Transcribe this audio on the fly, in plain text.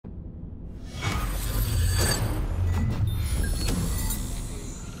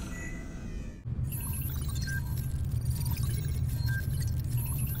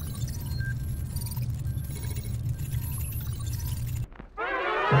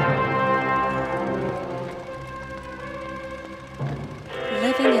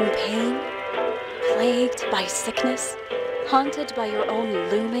by sickness? Haunted by your own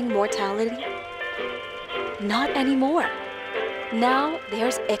looming mortality? Not anymore. Now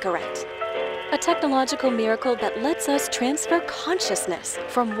there's Icaret, a technological miracle that lets us transfer consciousness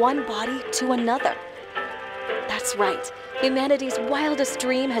from one body to another. That's right, humanity's wildest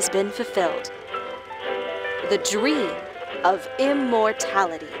dream has been fulfilled. The dream of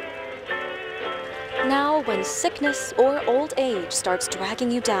immortality. Now, when sickness or old age starts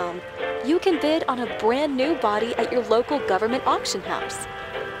dragging you down, you can bid on a brand new body at your local government auction house.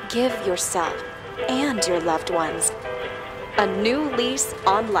 Give yourself and your loved ones a new lease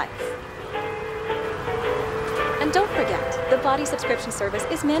on life. And don't forget, the body subscription service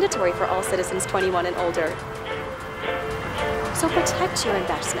is mandatory for all citizens 21 and older. So protect your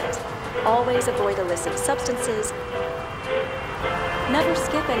investment. Always avoid illicit substances. Never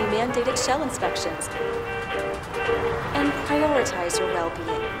skip any mandated shell inspections. And prioritize your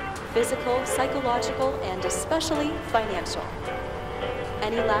well-being, physical, psychological, and especially financial.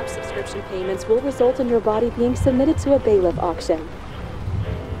 Any lapsed subscription payments will result in your body being submitted to a bailiff auction.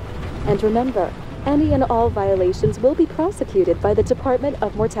 And remember, any and all violations will be prosecuted by the Department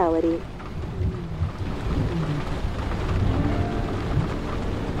of Mortality.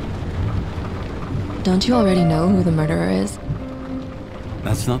 Don't you already know who the murderer is?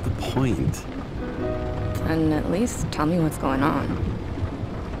 That's not the point. And at least tell me what's going on.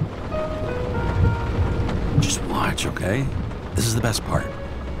 Just watch, okay? This is the best part,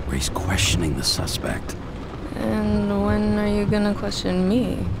 where he's questioning the suspect. And when are you gonna question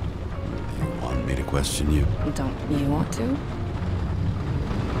me? You want me to question you? Don't you want to?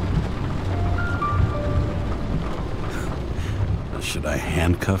 Should I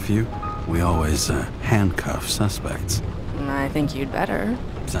handcuff you? We always handcuff suspects. I think you'd better.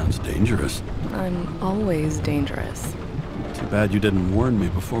 Sounds dangerous. I'm always dangerous. Too bad you didn't warn me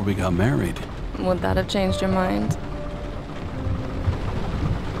before we got married. Would that have changed your mind?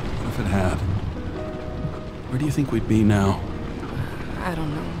 What if it had? Where do you think we'd be now? I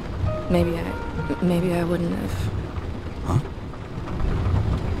don't know. Maybe I wouldn't have. Huh?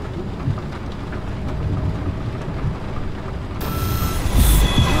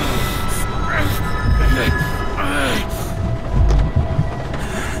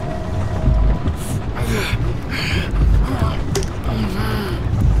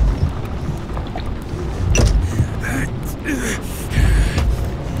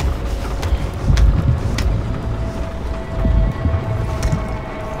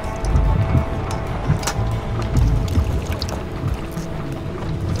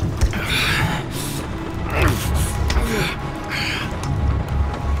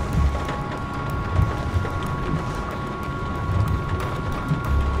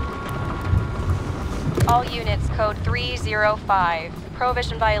 All units, code 305.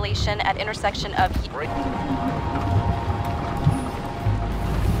 Prohibition violation at intersection of...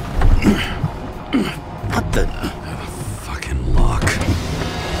 What the... fucking lock.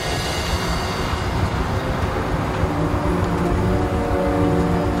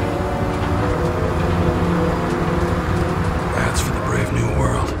 That's for the brave new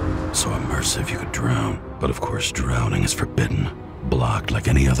world. So immersive you could drown. But of course drowning is forbidden. Blocked like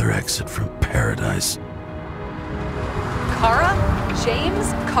any other exit from paradise. Kara?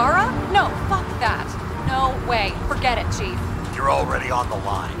 James? Kara? No, fuck that. No way. Forget it, Chief. You're already on the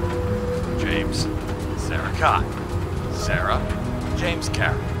line. James, Sarah Cott. Sarah, James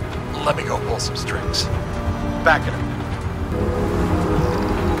Carey. Let me go pull some strings. Back it up.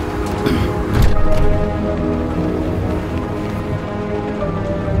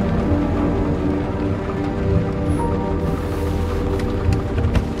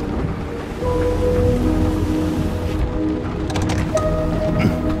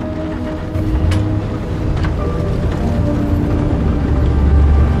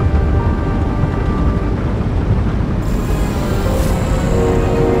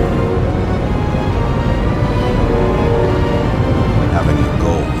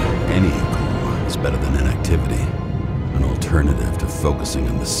 Focusing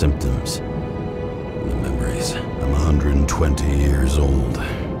on the symptoms and the memories. I'm 120 years old,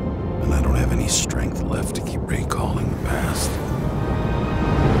 and I don't have any strength left to keep recalling the past.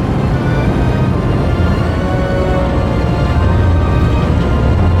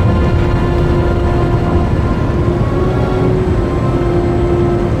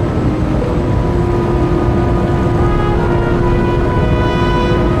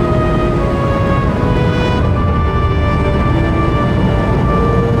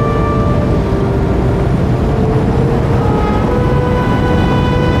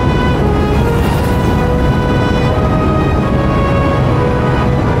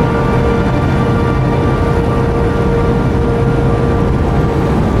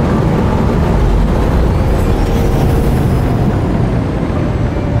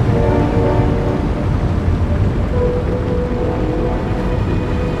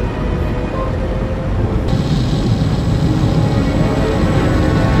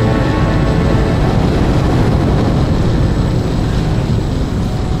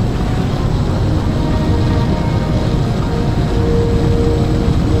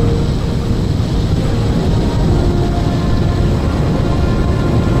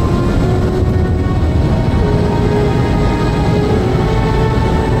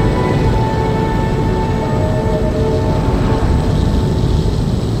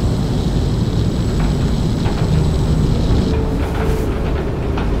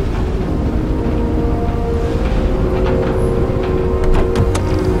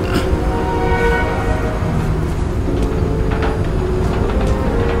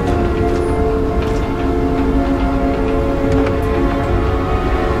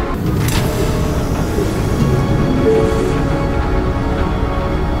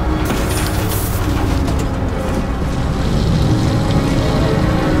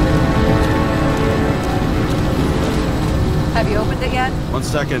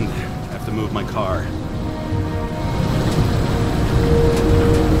 second. I have to move my car.